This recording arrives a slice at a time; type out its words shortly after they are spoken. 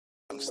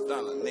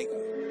stunner,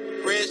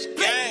 nigga. Rich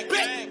gang,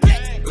 gang,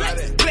 gang,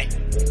 like that.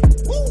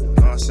 Woo.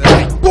 Know what I'm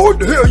saying? Boy, what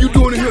the hell you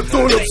doing in here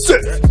throwing up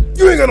set?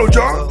 You ain't got no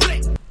job.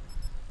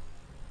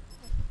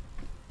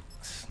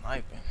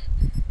 Sniping.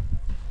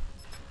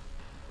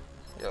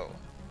 Yo.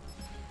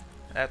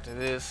 After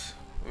this,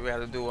 we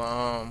gotta do a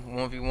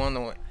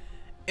 1v1 on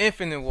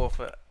Infinite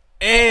Warfare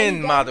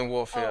and Modern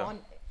Warfare.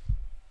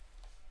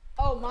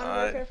 Modern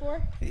Warfare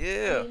 4?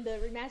 Yeah. I mean, the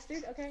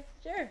remastered? Okay,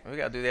 sure. We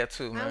gotta do that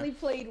too, man. I only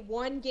played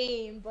one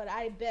game, but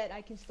I bet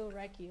I can still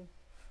wreck you.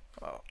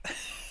 Oh.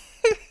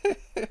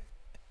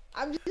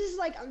 I'm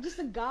just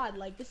a god.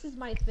 Like, this is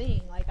my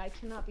thing. Like, I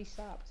cannot be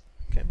stopped.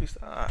 Can't be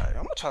stopped. Alright,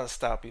 I'm gonna try to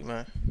stop you,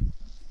 man.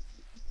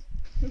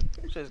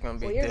 Shit's gonna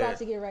be Well, you're dead. about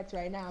to get wrecked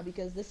right now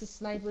because this is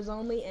snipers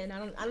only, and I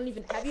don't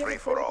even. Have you ever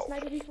played a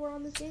sniper before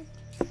on this game?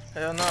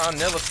 Hell no, I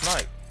never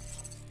snipe.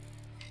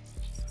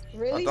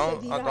 Really? I don't,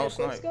 So do you know how to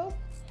snipe. scope?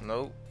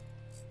 Nope.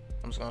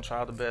 I'm just gonna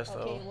try the best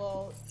though. Okay,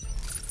 well.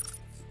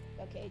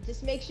 Okay,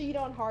 just make sure you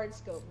don't hard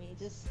scope me.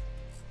 Just.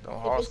 Don't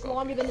If hard it's scope.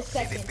 longer than a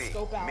second,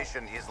 scope out.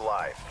 Mission is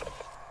live.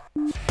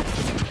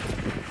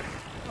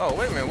 Oh,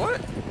 wait a minute,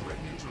 what?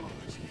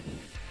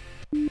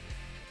 You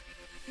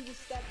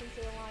just stepped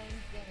into the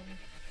lion's den.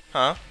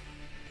 Huh?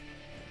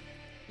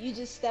 You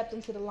just stepped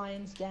into the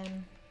lion's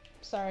den.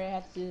 Sorry I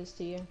have to do this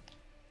to you.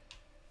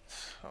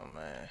 Oh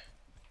man.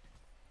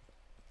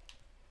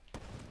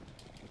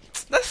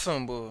 That's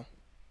some bull.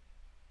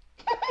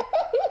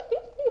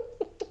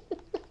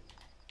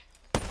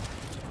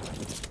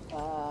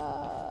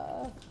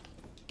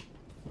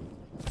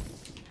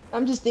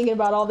 I'm just thinking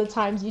about all the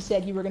times you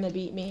said you were gonna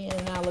beat me,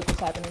 and now look what's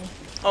happening.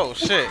 Oh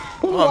shit.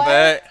 My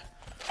bad.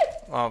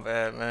 My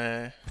bad,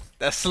 man.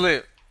 That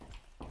slipped.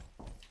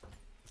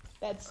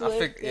 That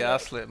slipped? Yeah, I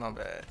slipped. My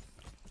bad.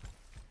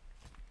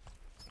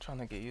 I'm trying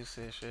to get used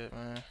to this shit,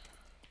 man.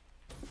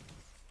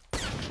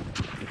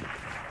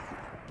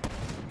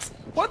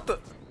 What the?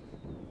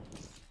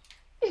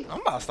 I'm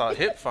about to start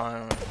hip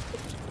firing.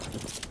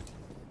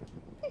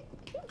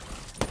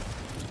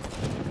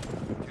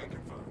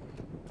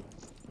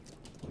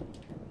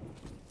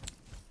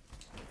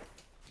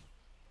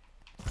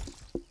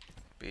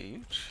 B,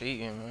 you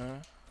cheating,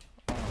 man.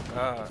 Oh my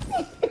god.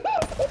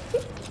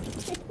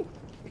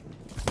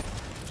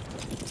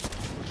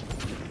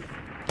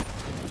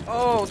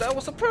 Oh, that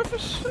was a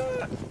perfect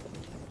shot.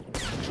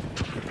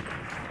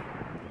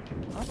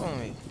 Up on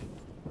me.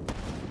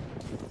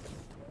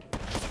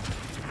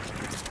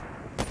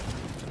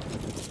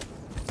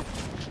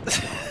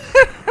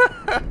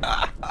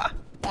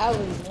 That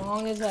was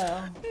long as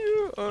hell.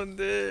 You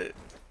undead.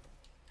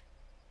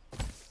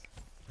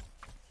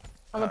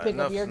 I'm gonna pick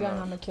up your gun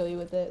and I'm gonna kill you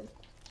with it.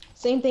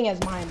 Same thing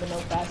as mine, but no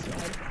fast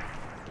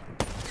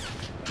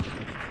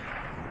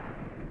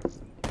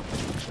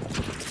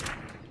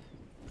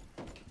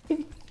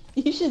mode.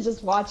 You should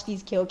just watch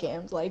these kill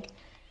cams. Like,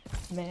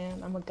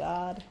 man, I'm a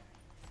god.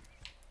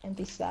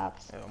 Empty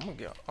stops.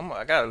 Yeah,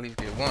 I gotta at least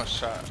get one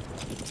shot.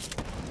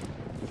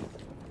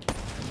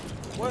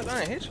 What?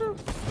 I ain't hit you?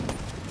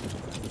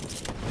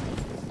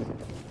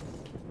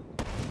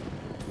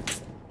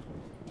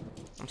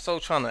 I'm so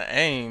trying to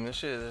aim. This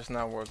shit is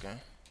not working.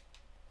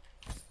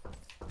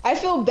 I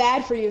feel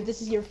bad for you if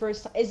this is your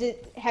first time.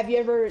 Have you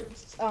ever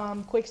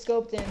quick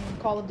scoped in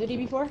Call of Duty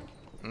before?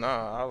 No,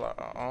 I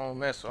don't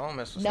mess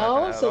with sniping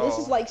No, so at this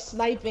all. is like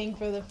sniping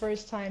for the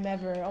first time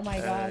ever. Oh my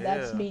god,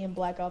 that's yeah. me in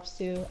Black Ops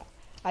 2.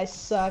 I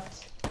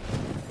sucked.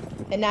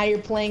 And now you're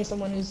playing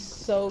someone who's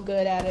so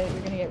good at it,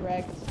 you're gonna get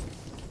wrecked.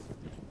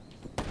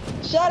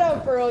 Shut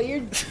up, Earl.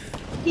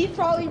 He'd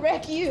probably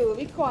wreck you.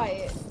 Be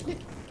quiet.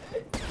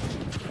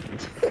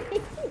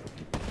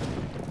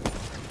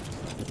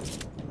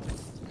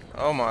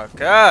 Oh my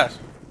gosh.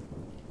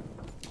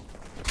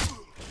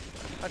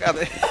 I got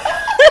it.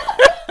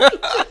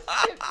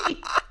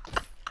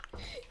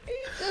 He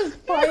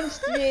just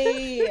punched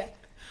me.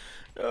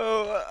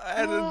 Oh, I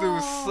had to do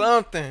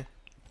something.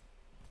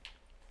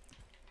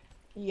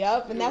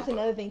 Yup, and that's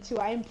another thing too.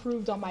 I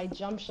improved on my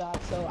jump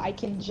shot, so I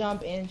can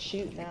jump and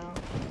shoot now.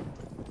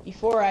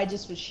 Before I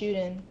just was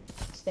shooting,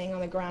 staying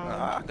on the ground.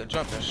 I could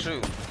jump and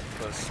shoot,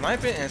 but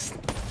sniping,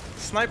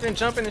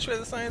 jumping, and shoot at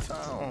the same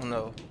time. I don't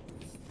know.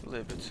 A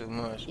little bit too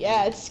much.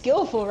 Yeah, it's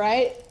skillful,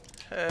 right?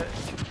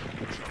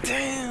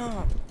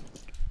 Damn.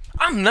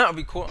 I'm not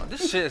recording.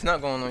 This shit is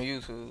not going on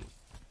YouTube.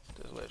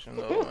 Just let you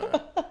know,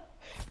 man.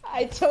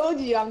 I told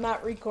you I'm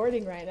not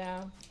recording right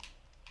now.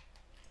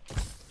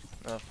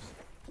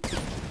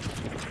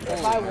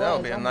 If I was, that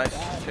would be a oh my nice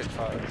God. hip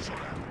fire.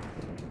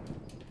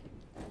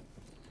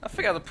 I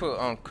forgot to put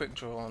quick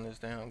draw on this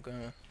damn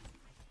gun.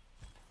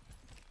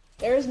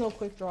 There is no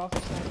quick draw for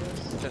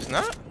snipers. It's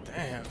not?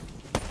 Damn.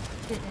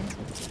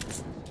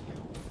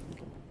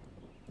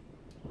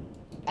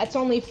 That's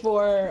only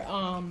for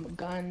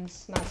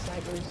guns, not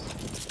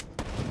snipers.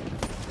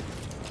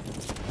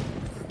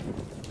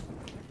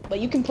 But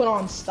you can put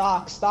on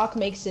stock. Stock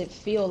makes it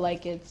feel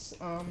like it's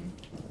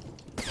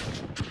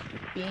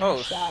being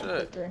shot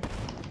quicker.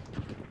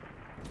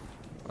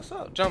 What's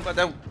up? Jump at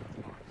that.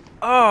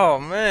 Oh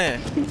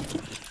man.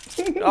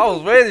 I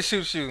was ready to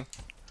shoot you.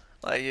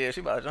 Like, yeah,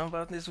 she about to jump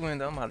out this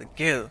window. I'm about to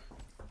get her.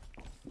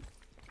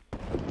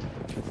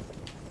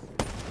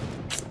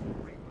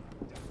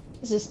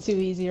 This is too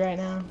easy right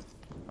now.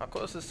 Of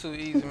course it's too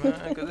easy,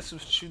 man, because this is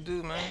what you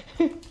do, man.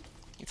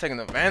 You taking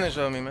advantage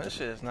of me, man. This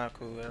shit is not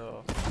cool at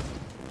all.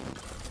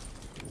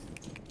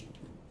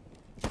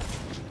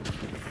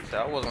 See,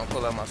 I was gonna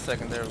pull out my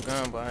secondary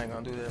gun, but I ain't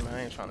gonna do that, man.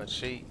 I ain't trying to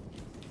cheat.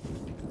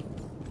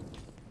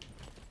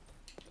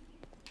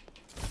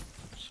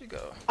 Where'd she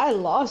go? I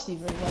lost you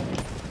for a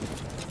second.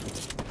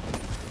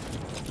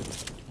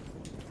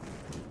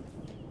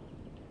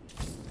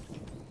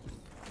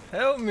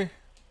 Help me.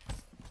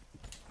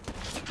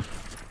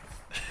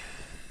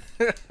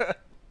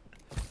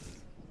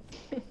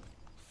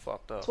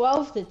 Fucked up.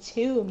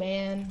 12-2,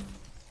 man.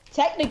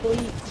 Technically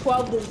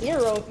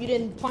 12-0 if you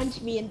didn't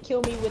punch me and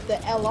kill me with the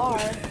LR,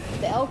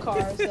 the L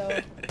car. So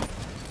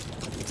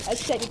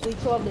that's technically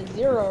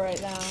 12-0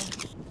 right now.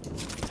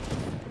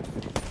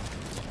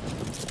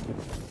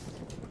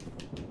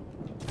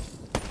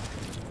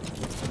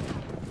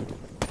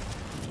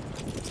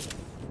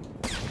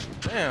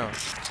 Damn.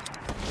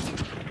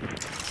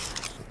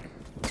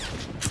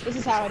 This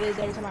is how it is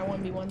every time I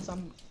 1v1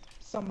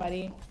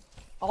 somebody.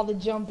 All the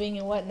jumping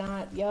and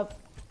whatnot. Yep.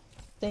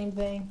 Same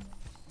thing.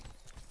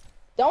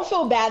 Don't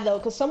feel bad though,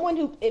 cause someone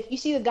who, if you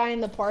see the guy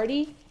in the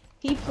party,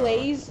 he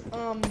plays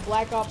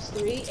Black Ops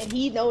 3 and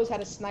he knows how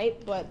to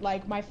snipe. But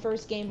like my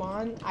first game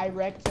on, I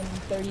wrecked him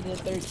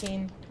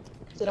 30-13.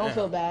 So don't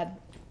feel bad.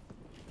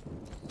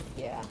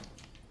 Yeah.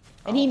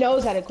 And he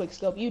knows how to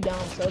quickscope. You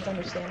don't, so it's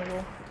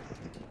understandable.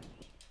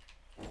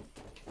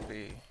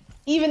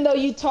 Even though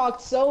you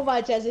talked so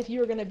much as if you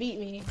were gonna beat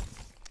me.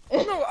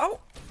 No, I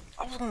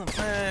was gonna,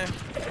 man.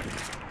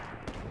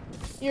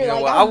 You're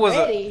like, I'm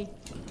ready.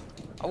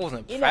 I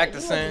wasn't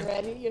practicing.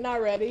 You're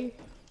not ready.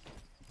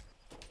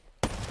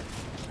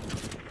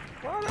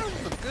 Wow, that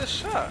was a good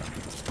shot.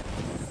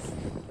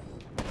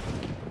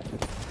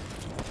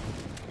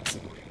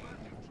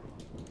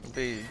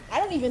 B. I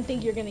don't even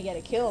think you're gonna get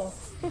a kill.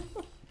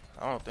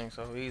 I don't think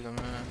so either,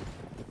 man.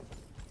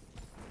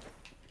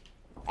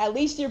 At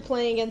least you're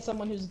playing against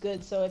someone who's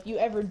good, so if you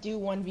ever do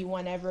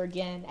 1v1 ever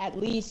again, at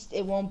least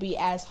it won't be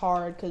as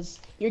hard, because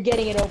you're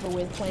getting it over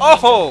with playing.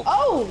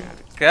 Oh!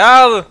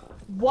 Got her!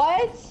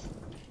 What?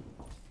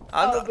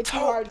 I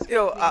told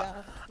you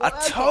I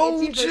was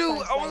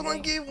time, gonna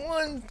get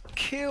one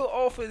kill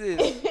off of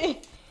this.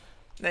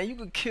 Now you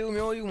can kill me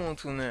all you want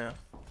to now.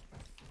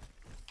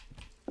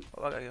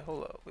 Oh, I gotta get,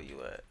 hold up, where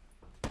you at?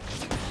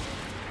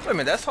 Wait a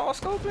minute, that's hard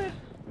scoping?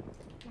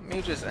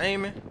 Me just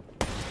aiming?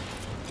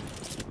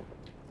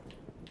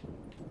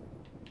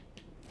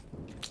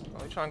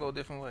 Oh, you trying to go a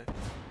different way.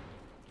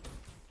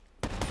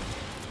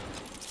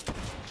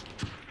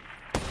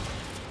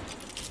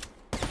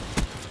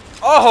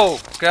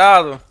 Oh,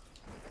 got him.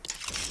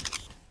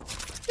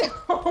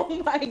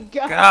 Oh my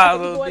god, got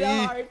him, what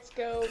a hard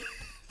scope.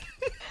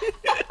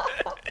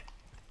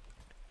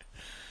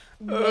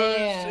 Man.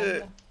 Oh,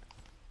 shit.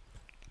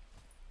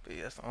 But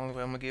yeah, that's the only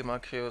way I'm gonna get my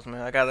kills,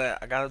 man. I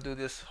gotta do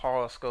this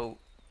hard scope.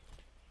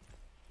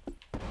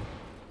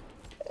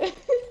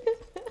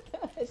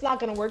 It's not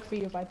gonna work for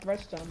you if I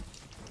thrush jump.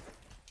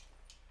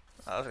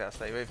 I just gotta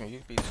stay away from you.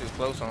 You be too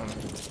close on me.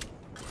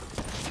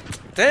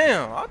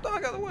 Damn, I thought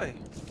I got away.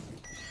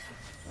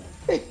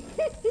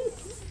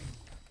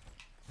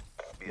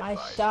 My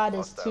shot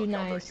is too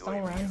nice.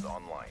 Don't run.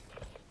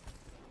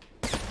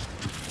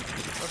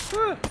 What's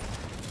good?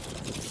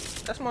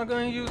 That's my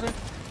gun you're using.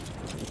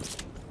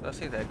 Let's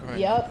see that green.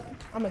 Yep,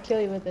 I'm gonna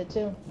kill you with it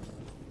too.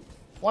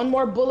 One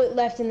more bullet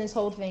left in this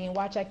whole thing, and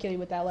watch I kill you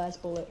with that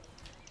last bullet.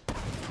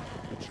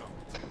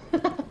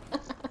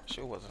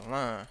 Sure wasn't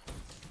lying.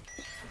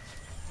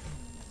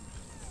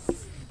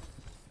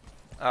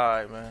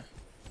 Alright, man.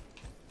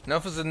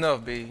 Enough is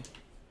enough, B.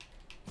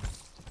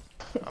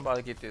 I'm about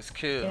to get this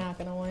kill. You're not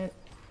gonna win.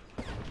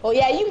 Well,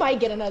 yeah, you might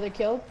get another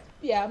kill.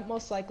 Yeah,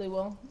 most likely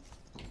will.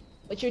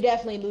 But you're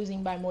definitely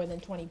losing by more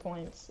than 20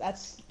 points.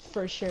 That's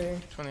for sure.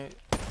 20.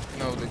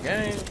 No, the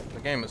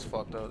game is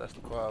fucked up. That's the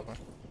problem.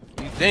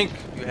 You think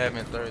you're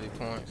having 30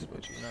 points,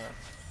 but you're not.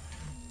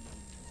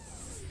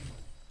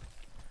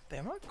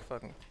 Damn, my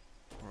fucking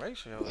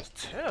ratio is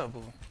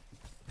terrible.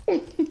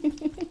 Good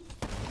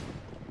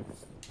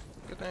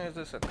thing is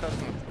this a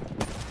custom.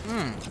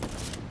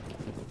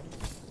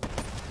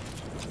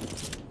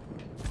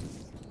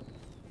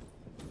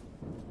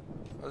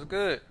 What's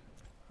good?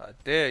 I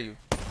dare you.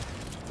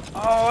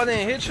 Oh, I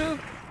didn't hit you?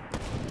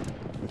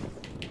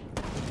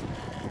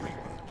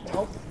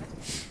 Nope.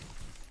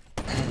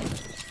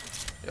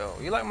 Yo,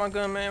 you like my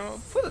gun,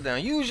 man? Put it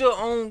down. Use your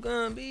own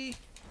gun, B.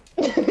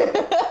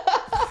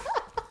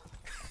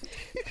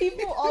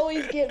 People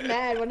always get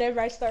mad whenever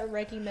I start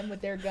wrecking them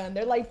with their gun.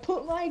 They're like,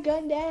 put my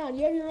gun down.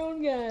 You have your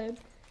own gun.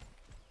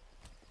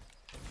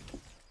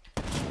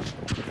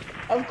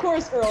 Of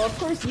course, Earl. Of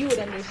course you would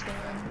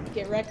understand.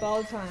 Get wrecked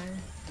all the time.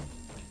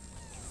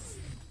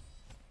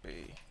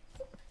 B.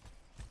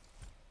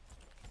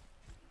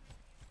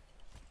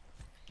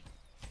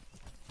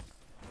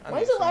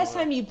 When's the last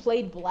time you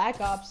played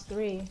Black Ops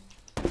 3?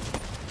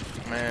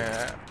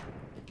 Man.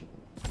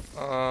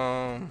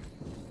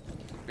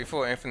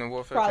 Before Infinite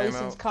Warfare Probably came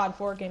since out. COD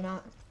 4 came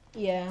out.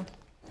 Yeah.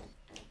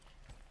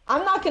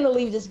 I'm not gonna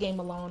leave this game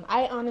alone.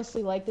 I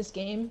honestly like this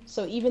game,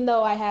 so even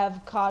though I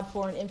have COD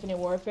 4 and Infinite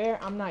Warfare,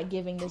 I'm not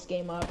giving this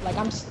game up. Like,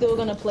 I'm still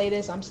gonna play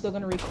this, I'm still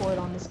gonna record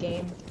on this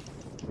game.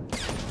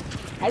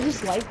 I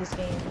just like this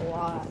game a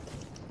lot.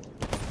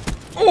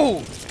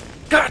 Oh!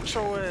 Got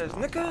your ass,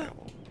 nigga!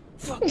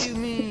 Fuck you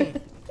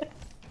mean?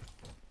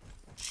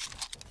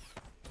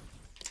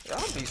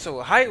 I'll be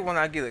so hyped when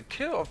I get a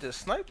kill off this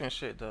sniping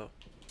shit, though.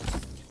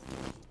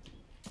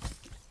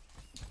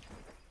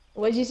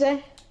 What'd you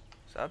say?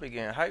 So I be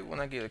getting hyped when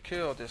I get a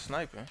kill off this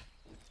sniping.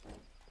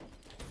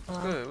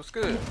 What's good? What's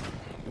good?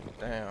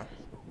 Damn.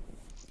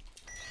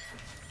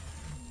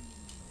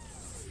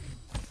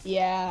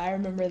 Yeah, I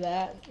remember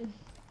that.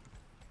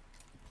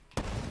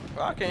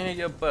 Well, I can't hear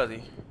your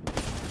buddy.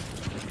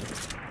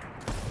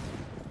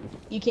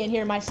 You can't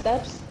hear my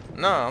steps?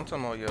 No, I'm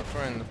talking about your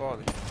friend in the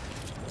party.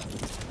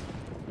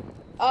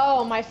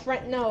 Oh, my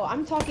friend. No,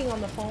 I'm talking on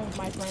the phone with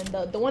my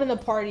friend. The one in the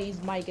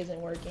party's mic isn't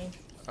working.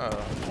 Oh.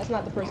 That's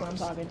not the person I'm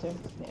talking to.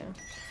 Yeah.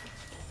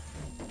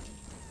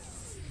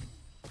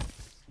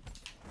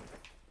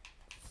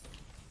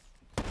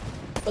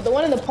 But the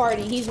one in the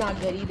party, he's not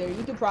good either.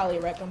 You could probably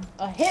wreck him.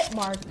 A hit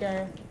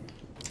marker.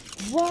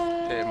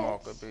 What? Hit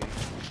marker B.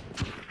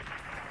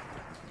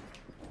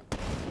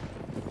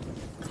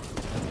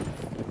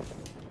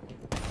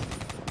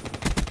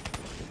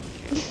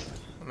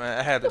 Man,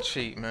 I had to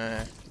cheat,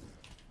 man.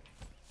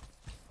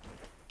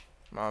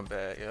 My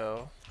bad,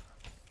 yo.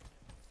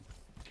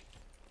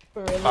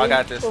 Really? I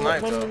got this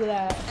snipe, When though. was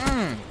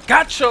that?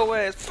 Got your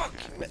ass. Fuck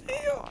you, man.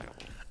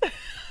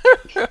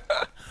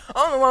 I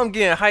don't know why I'm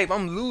getting hype.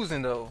 I'm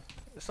losing, though.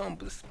 It's some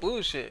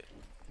bullshit.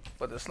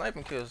 But the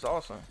sniping kill is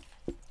awesome.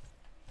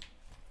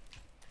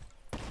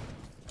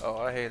 Oh,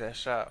 I hate that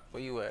shot.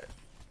 Where you at?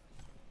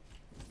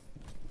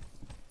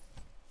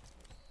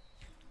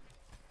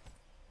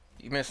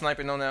 You been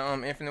sniping on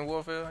that Infinite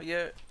Warfare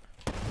yet?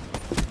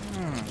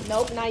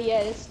 Nope, not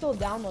yet. It's still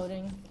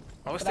downloading.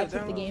 Oh, it's But I still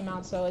took the downloading? game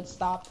out, so it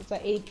stopped.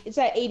 It's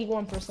at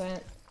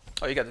 81%.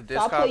 Oh, you got the So disc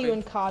I'll play copy? you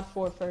in COD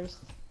 4 first.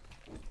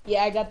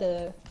 Yeah, I got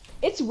the...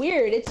 It's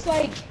weird. It's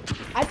like...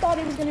 I thought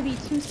it was going to be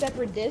 2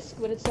 separate discs,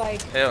 but it's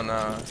like... Hell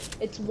nah.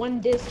 It's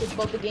 1 disc with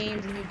both the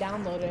games and you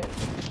download it.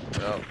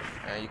 Yep.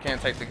 And you can't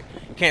take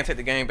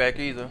the game back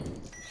either.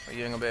 Or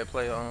you ain't gonna be able to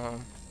play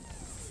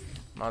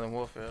Modern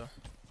Warfare.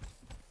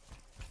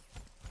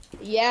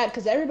 Yeah,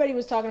 because everybody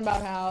was talking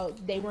about how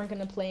they weren't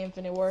going to play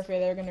Infinite Warfare.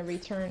 They were going to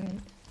return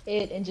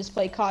it and just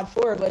play COD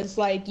 4. But it's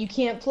like, you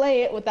can't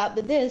play it without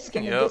the disc,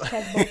 and Yep. the disc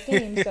has both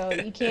games, so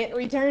you can't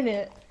return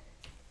it.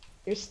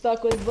 You're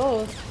stuck with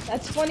both.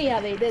 That's funny how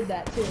they did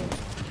that, too.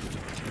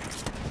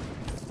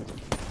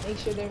 Make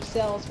sure their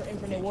sales for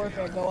Infinite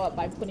Warfare go up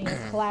by putting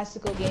a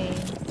classical game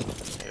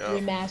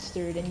Yep.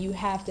 remastered, and you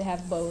have to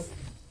have both.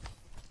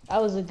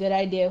 That was a good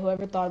idea,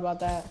 whoever thought about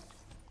that.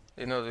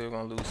 They know they were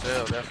gonna lose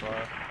sales, that's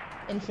why.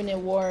 Infinite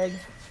Ward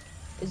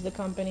is the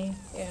company,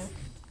 yeah.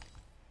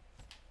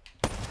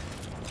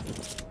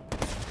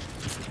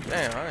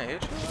 Damn, I didn't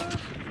hit you.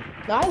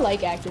 No, I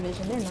like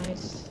Activision, they're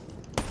nice.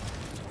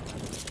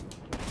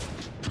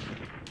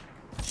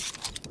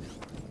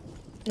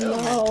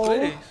 No.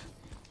 Please.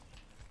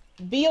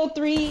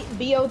 BO3,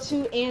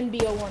 BO2, and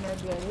BO1 are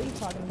good. What are you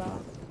talking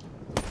about?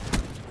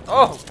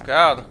 Oh,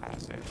 God.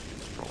 It's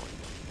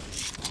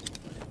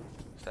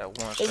that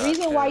one The shot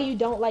reason why kill. you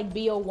don't like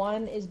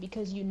BO1 is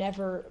because you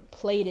never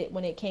played it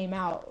when it came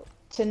out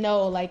to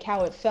know like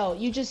how it felt.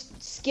 You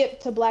just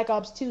skipped to Black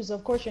Ops 2, so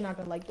of course you're not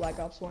gonna like Black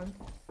Ops 1.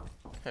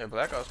 Hey,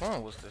 Black Ops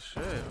 1 was the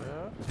shit,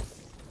 man.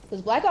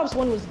 Because Black Ops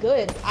 1 was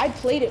good. I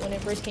played it when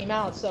it first came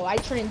out, so I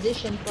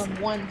transitioned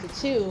from 1 to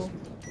 2.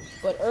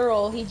 But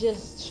Earl, he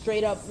just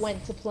straight up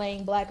went to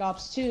playing Black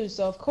Ops 2,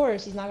 so of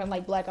course he's not gonna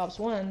like Black Ops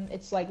 1.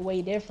 It's like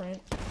way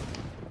different.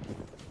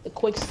 The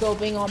quick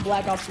scoping on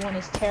Black Ops 1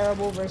 is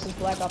terrible versus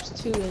Black Ops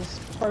 2 is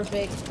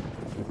perfect.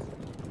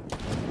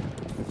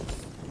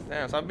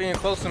 Damn, stop being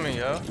close to me,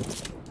 yo.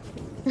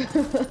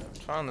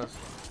 Trying to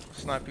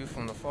snipe you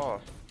from the far.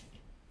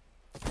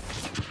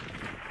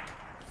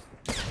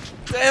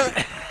 Damn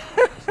it!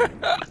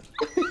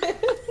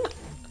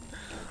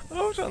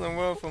 I'm trying to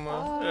run for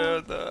my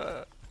head.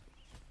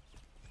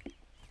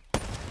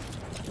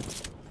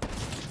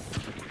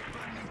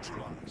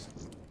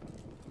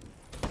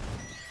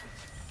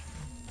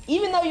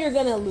 Even though you're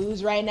gonna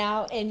lose right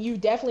now, and you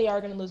definitely are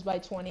gonna lose by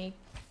 20,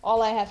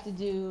 all I have to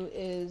do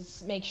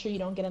is make sure you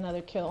don't get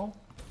another kill.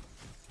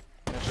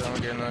 Make sure I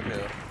don't get another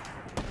kill.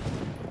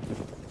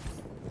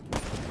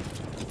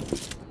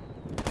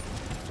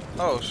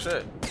 Oh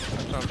shit. I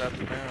jumped out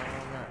the damn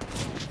map.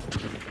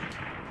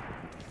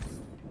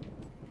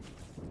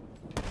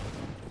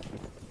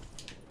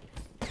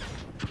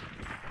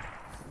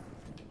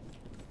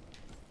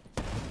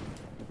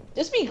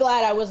 Just be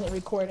glad I wasn't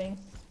recording.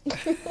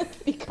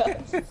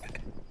 Because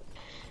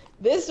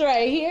this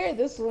right here,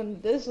 this one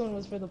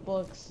was for the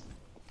books.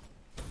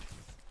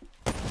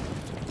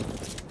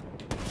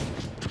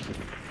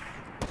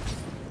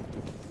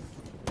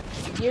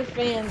 Your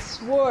fans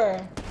swore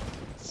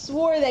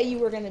that you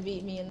were gonna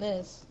beat me in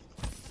this.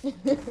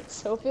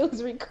 So if it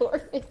was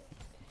recorded.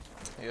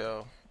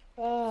 Yo.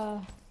 Uh.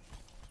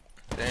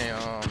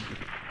 Damn.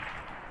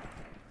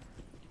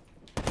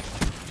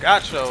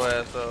 Got your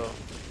ass though.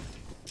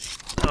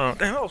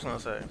 Damn, what was I gonna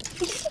say?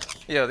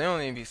 Yeah, they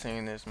don't even be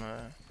seeing this,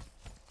 man.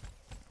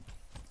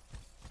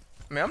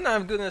 Man, I'm not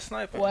even good at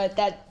sniping. What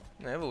that?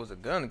 Man, if it was a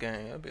gun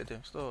game, that'd be a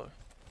different story.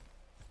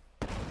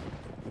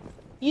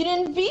 You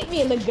didn't beat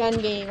me in the gun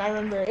game. I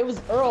remember it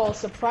was Earl.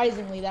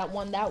 Surprisingly, that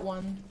won that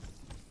one.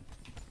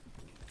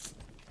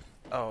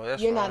 Oh,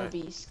 that's You're right. not a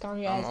beast. Calm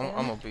your ass down.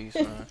 I'm a beast,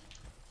 man.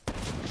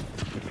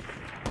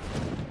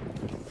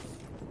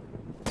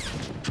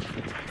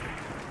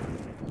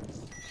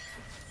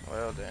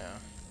 Well,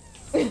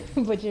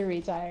 damn. But you're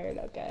retired,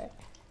 okay.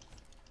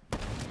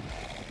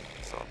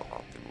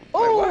 Wait,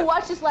 Oh, what?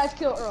 watch this last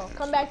kill, Earl.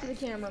 Come back to the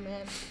camera,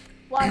 man.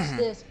 Watch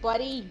this,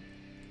 buddy.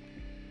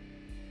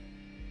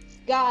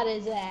 Got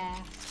his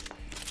ass.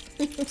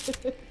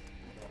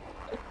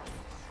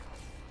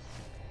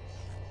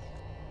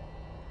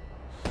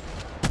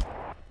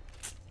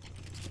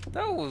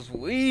 That was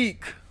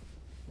weak.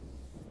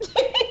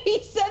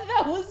 He said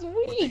that was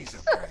weak. With these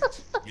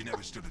upgrades, you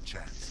never stood a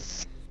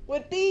chance.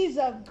 With these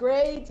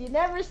upgrades, you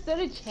never stood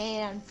a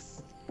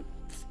chance.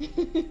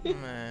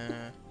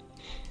 Man.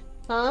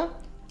 Huh?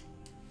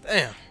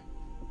 Damn.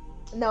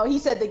 No, he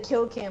said the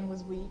kill cam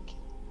was weak.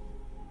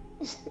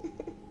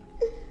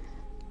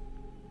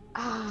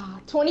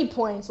 20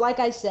 points. Like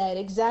I said,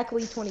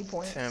 exactly 20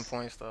 points. 10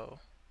 points though.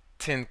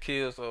 10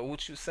 kills though.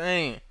 What you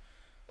saying?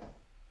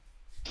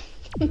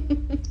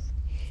 10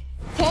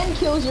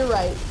 kills, you're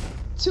right.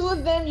 2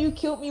 of them you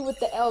killed me with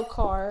the L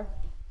car,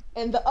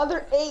 and the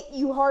other 8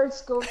 you hard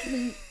scoped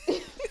me.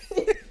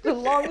 The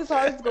longest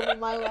hard scope of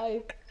my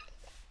life.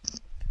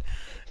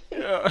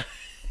 Yeah.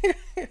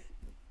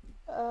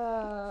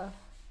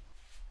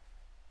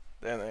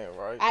 That ain't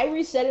right. I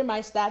resetted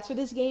my stats for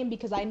this game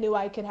because I knew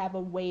I could have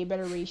a way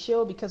better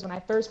ratio, because when I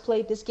first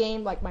played this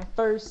game, like my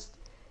first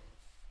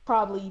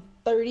probably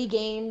 30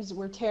 games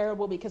were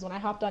terrible, because when I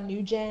hopped on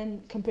new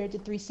gen compared to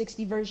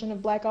 360 version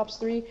of Black Ops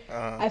 3,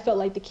 I felt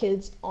like the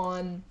kids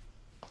on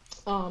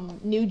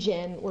new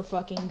gen were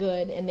fucking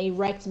good, and they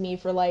wrecked me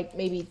for like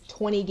maybe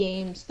 20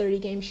 games, 30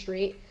 games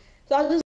straight. So I was just